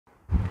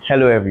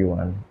Hello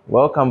everyone,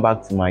 welcome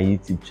back to my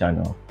YouTube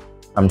channel.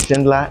 I'm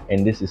Chandler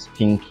and this is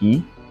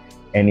Pinkie,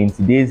 and in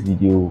today's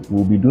video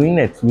we'll be doing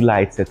a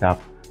 2-light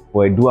setup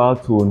for a dual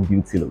tone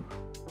beauty look.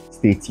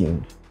 Stay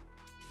tuned.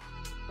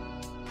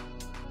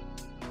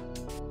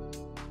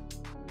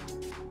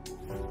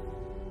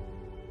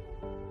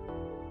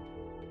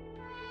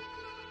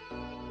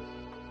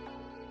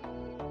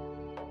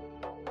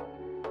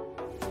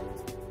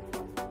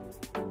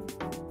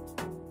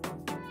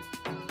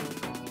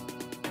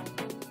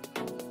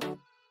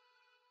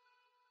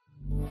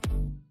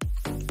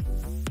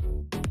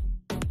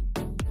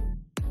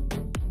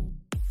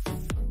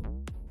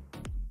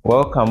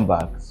 Welcome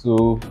back.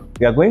 So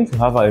we are going to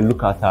have a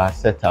look at our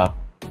setup,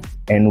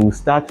 and we'll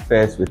start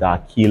first with our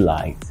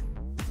Keylight.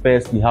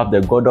 First we have the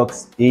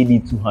Godox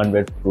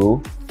AD200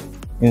 Pro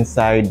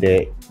inside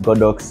the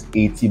Godox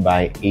 80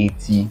 by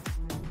 80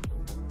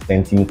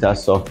 centimeter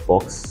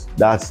softbox.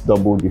 That's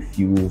double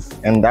diffuse,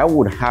 and that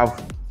would have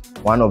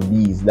one of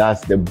these.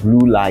 That's the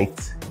blue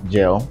light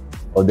gel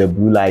or the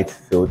blue light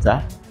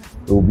filter.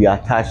 It will be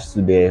attached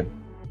to the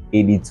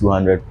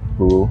AD200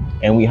 Pro,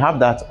 and we have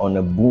that on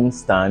a boom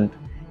stand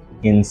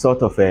in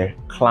sort of a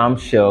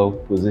clamshell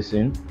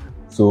position,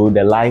 so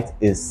the light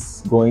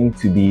is going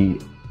to be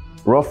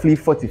roughly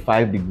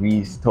 45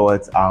 degrees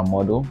towards our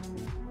model.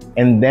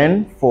 And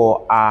then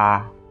for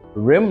our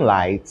rim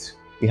light,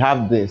 we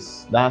have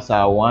this. That's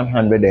our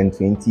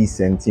 120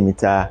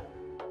 centimeter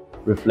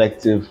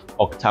reflective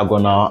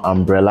octagonal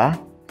umbrella,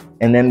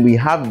 and then we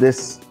have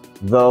this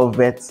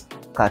velvet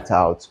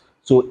cutout.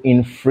 So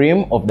in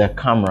frame of the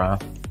camera,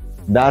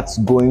 that's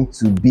going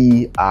to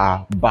be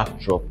our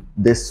backdrop.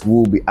 This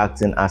will be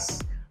acting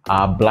as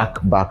our black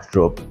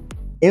backdrop.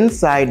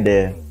 Inside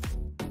the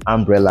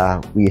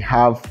umbrella, we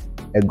have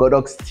a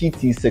Godox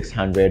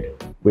TT600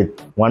 with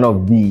one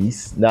of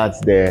these.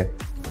 That's the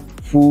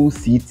full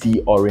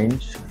CT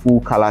orange, full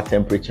color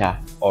temperature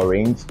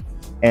orange.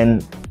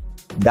 And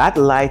that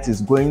light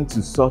is going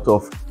to sort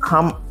of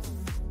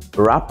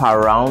wrap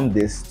around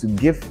this to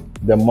give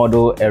the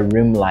model a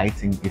rim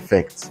lighting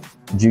effect.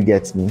 Do you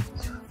get me?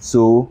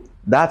 So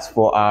that's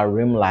for our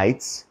rim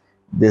lights.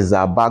 This is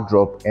our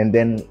backdrop, and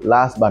then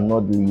last but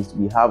not least,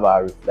 we have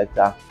our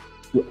reflector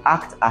to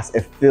act as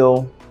a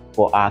fill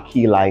for our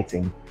key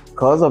lighting.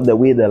 Because of the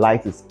way the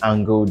light is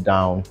angled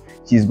down,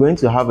 she's going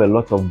to have a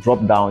lot of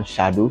drop down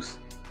shadows,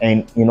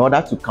 and in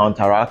order to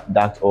counteract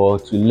that or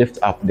to lift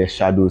up the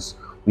shadows,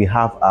 we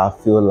have our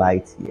fill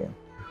light here.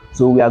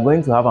 So we are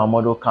going to have our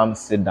model come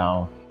sit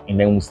down, and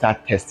then we'll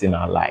start testing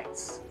our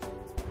lights.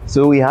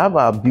 So we have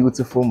our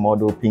beautiful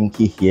model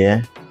Pinkie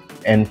here.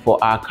 And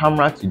for our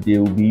camera today,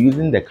 we'll be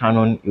using the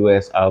Canon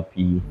EOS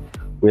RP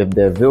with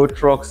the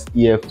Viltrox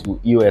EF to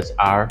EOS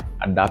R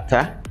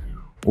adapter.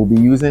 We'll be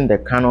using the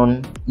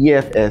Canon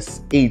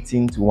EFS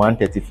 18 to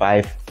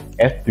 135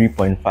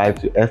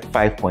 f3.5 to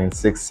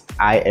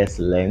f5.6 IS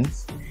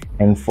lens.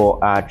 And for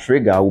our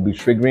trigger, we'll be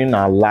triggering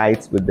our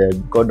lights with the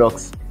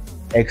Godox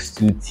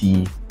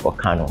X2T for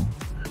Canon.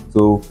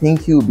 So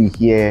Pinkie will be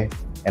here,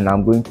 and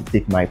I'm going to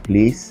take my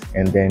place,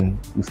 and then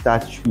we'll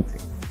start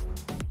shooting.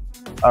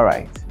 All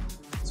right.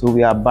 So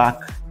we are back,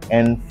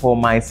 and for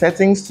my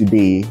settings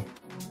today,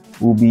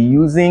 we'll be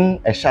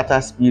using a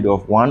shutter speed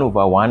of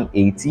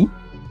 1/180,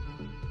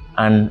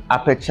 an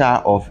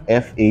aperture of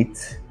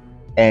f8,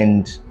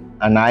 and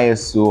an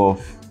ISO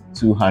of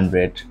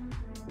 200.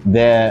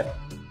 The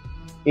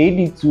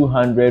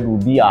AD200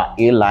 will be our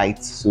A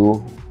light.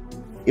 So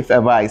if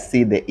ever I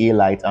say the A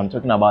light, I'm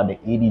talking about the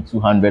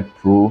AD200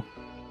 Pro,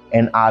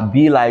 and our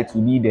B light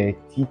will be the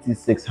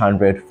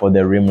TT600 for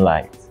the rim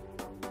light.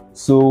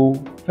 So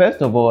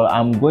first of all,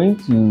 I'm going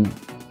to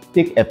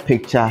take a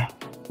picture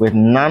with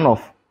none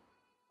of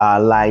our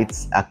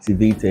lights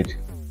activated.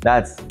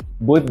 That's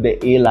both the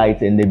A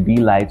light and the B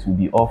light will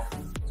be off,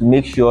 to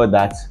make sure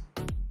that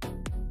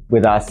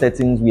with our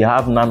settings, we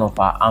have none of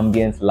our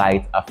ambient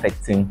light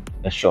affecting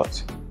the shot.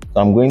 So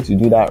I'm going to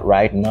do that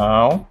right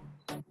now.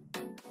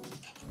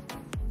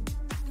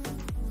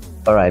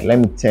 All right, let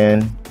me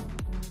turn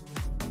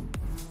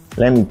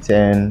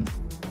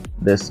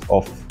this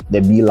off,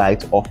 the B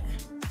light off.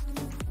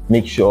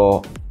 Make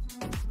sure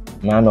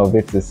none of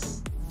it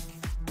is.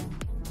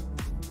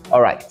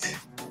 All right.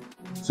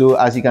 So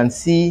as you can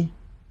see,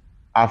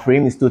 our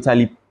frame is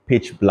totally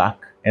pitch black,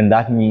 and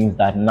that means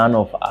that none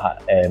of our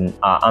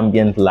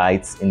ambient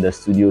lights in the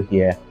studio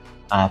here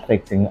are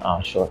affecting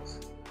our shots.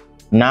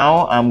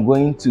 Now I'm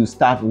going to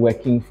start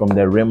working from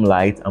the rim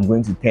light. I'm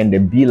going to turn the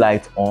B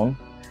light on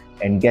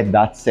and get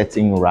that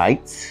setting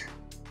right.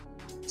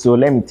 So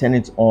let me turn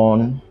it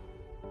on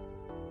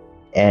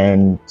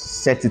and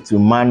set it to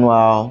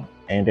manual,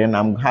 and then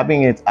I'm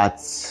having it at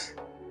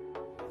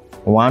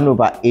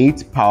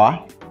 1/8 power.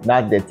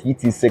 That's the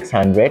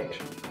TT600.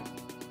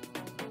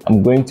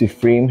 I'm going to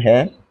frame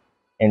her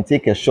and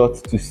take a shot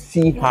to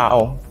see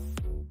how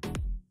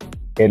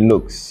it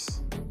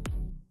looks.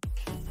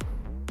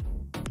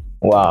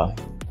 Wow.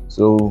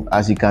 So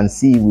as you can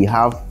see, we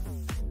have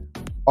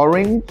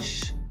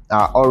orange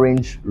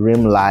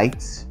rim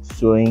light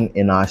showing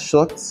in our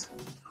shot.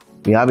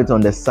 We have it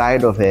on the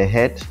side of her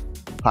head,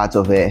 part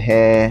of her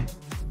hair,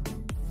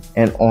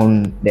 and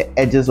on the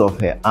edges of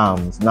her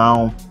arms.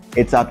 Now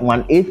it's at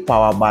 1/8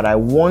 power, but I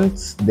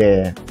want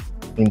the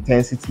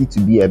intensity to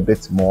be a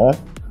bit more,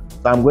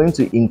 so I'm going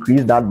to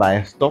increase that by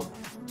a stop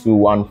to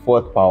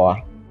 1/4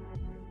 power.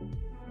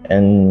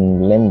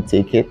 And let me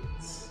take it.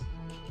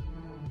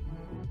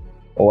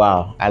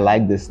 Wow, I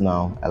like this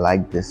now. I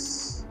like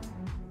this.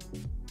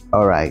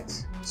 All right,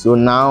 so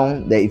now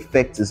the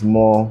effect is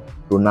more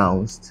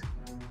pronounced.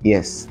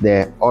 Yes,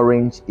 the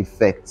orange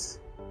effect,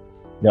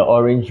 the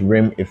orange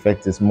rim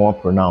effect is more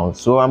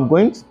pronounced. So I'm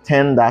going to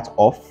turn that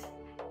off.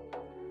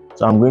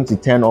 So I'm going to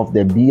turn off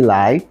the B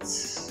light,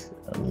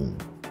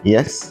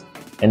 yes,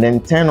 and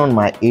then turn on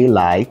my A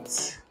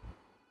light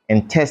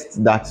and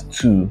test that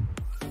too.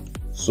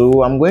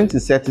 So I'm going to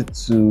set it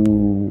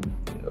to,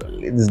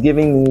 it's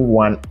giving me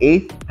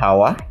 1/8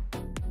 power.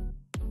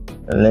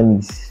 And let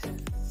me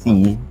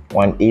see,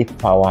 1/8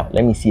 power.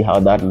 Let me see how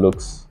that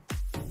looks.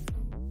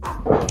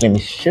 Let me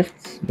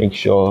shift, make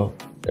sure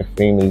the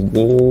frame is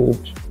good.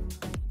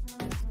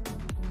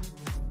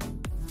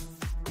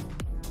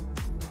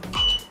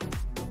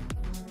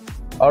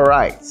 All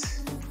right,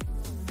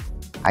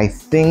 I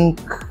think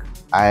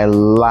I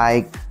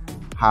like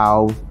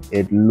how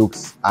it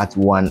looks at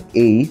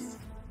 1/8.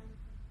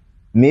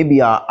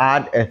 Maybe I'll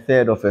add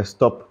 1/3 of a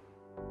stop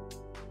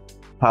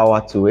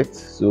power to it,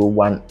 so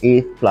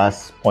 1/8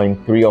 plus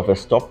 0.3 of a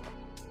stop.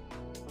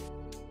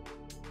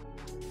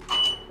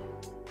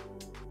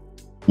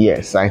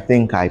 Yes, I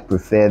think I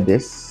prefer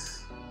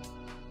this.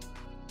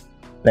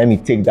 Let me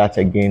take that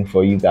again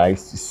for you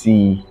guys to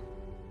see.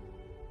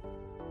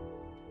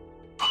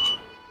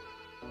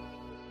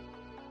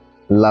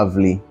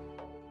 Lovely,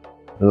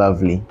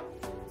 lovely.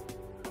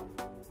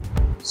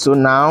 So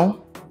now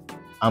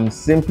I'm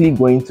simply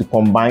going to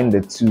combine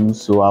the two.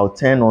 So I'll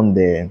turn on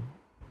the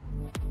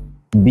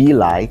B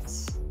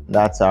lights,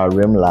 that's our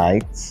rim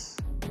lights,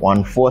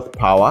 1/4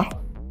 power.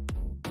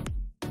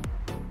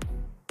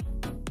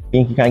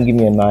 Pinkie can give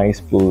me a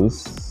nice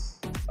pose.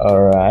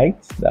 All right,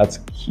 that's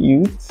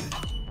cute.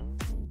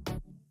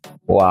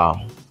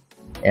 Wow.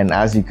 And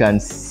as you can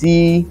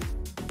see,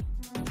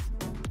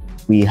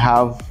 we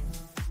have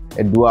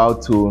a dual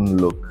tone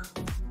look,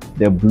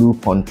 the blue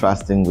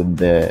contrasting with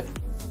the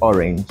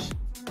orange.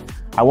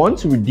 I want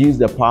to reduce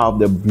the power of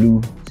the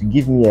blue to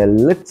give me a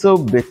little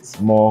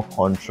bit more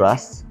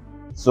contrast.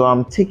 So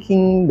I'm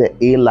taking the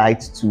A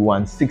light to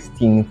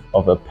 1/16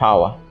 of a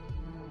power.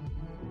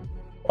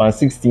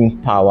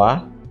 1/16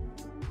 power.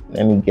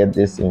 Let me get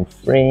this in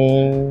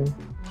frame.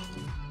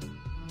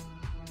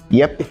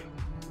 Yep.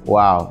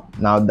 Wow,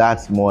 now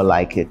that's more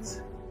like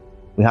it.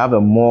 We have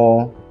a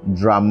more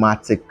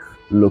dramatic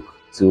look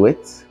to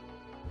it.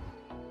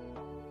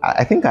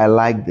 I think I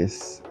like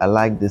this. I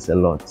like this a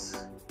lot.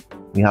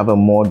 We have a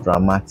more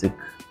dramatic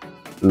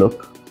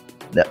look.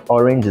 The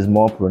orange is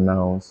more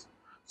pronounced.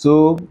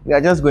 So we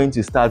are just going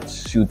to start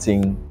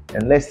shooting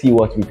and let's see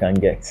what we can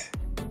get.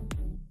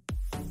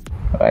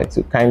 All right,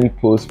 so kindly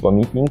pose for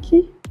me,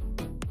 Pinkie.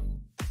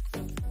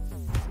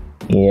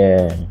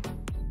 Yeah.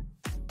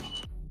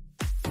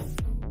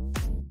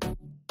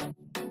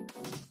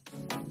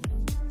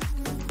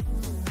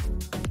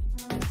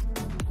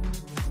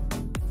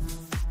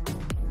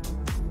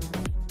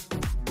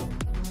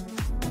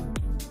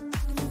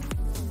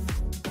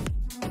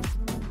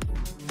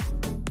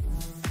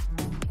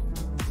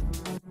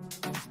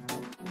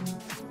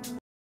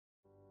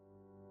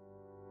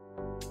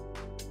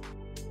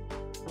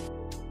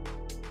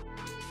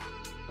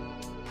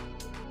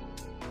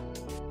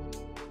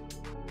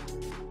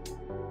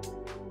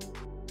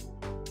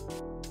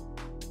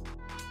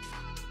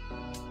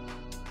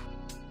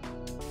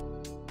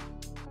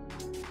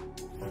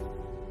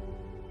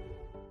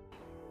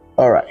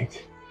 All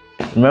right,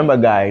 remember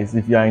guys,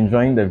 if you are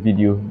enjoying the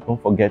video,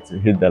 don't forget to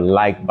hit the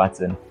like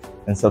button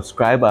and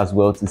subscribe as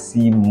well to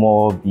see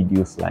more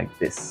videos like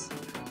this.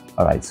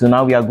 All right, so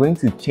now we are going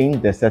to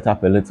change the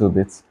setup a little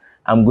bit.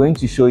 I'm going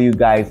to show you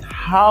guys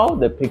how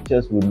the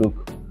pictures will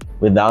look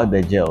without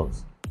the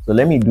gels. So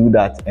let me do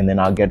that and then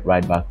I'll get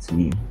right back to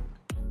you.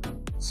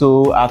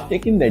 So I've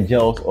taken the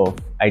gels off.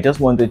 I just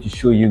wanted to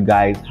show you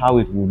guys how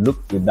it will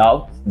look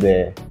without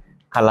the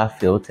color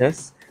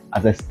filters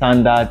as a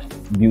standard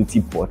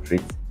beauty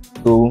portrait.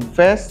 So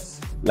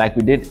first, like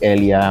we did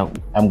earlier,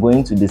 I'm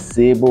going to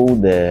disable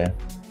the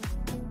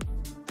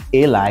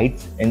A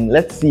light and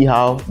let's see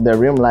how the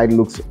rim light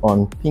looks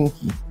on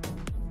Pinkie.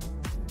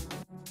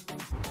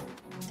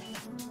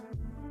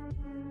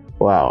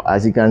 Wow,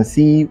 as you can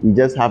see, we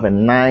just have a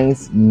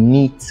nice,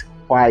 neat,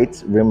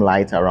 white rim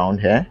light around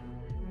here.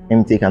 Let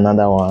me take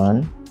another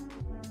one.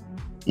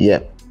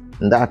 Yep,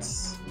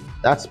 that's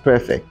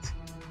perfect.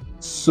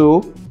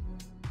 So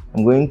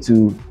I'm going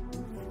to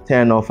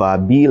turn off our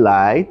B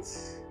light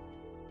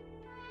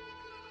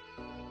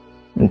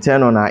and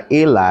turn on our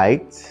A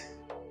light.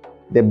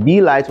 The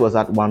B light was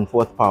at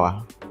 1/4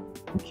 power,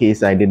 in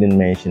case I didn't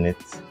mention it.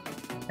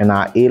 And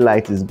our A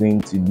light is going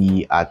to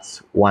be at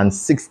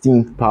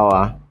 1/16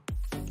 power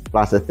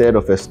plus 1/3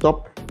 of a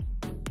stop.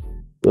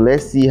 So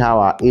let's see how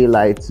our A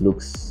light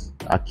looks,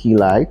 our key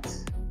light.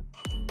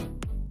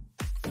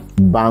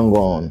 Bang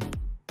on.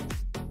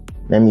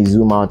 Let me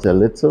zoom out a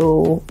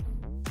little.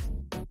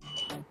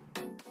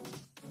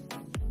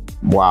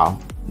 Wow,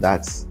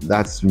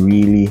 that's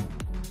really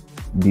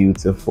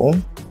beautiful.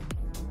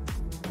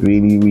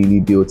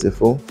 Really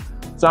beautiful.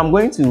 So I'm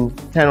going to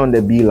turn on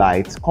the B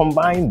light,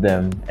 combine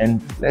them,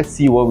 and let's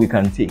see what we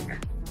can take.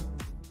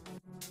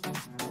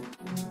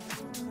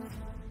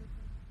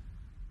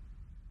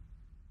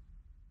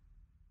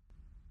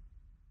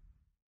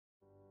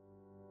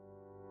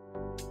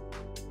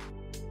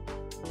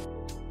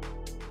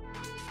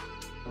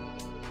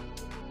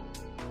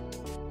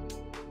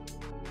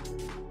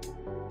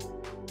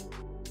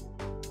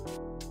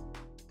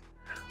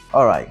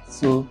 Alright,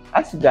 so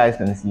as you guys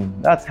can see,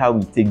 that's how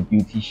we take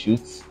beauty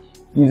shoots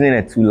using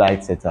a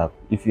 2-light setup.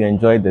 If you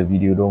enjoyed the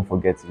video, don't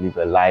forget to leave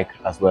a like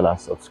as well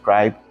as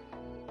subscribe.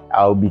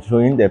 I'll be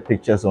showing the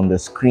pictures on the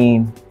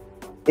screen.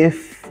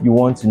 If you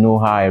want to know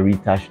how I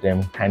retouch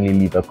them, kindly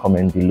leave a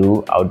comment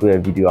below. I'll do a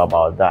video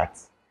about that.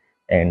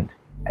 And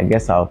I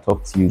guess I'll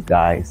talk to you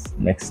guys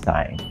next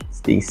time.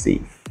 Stay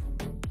safe.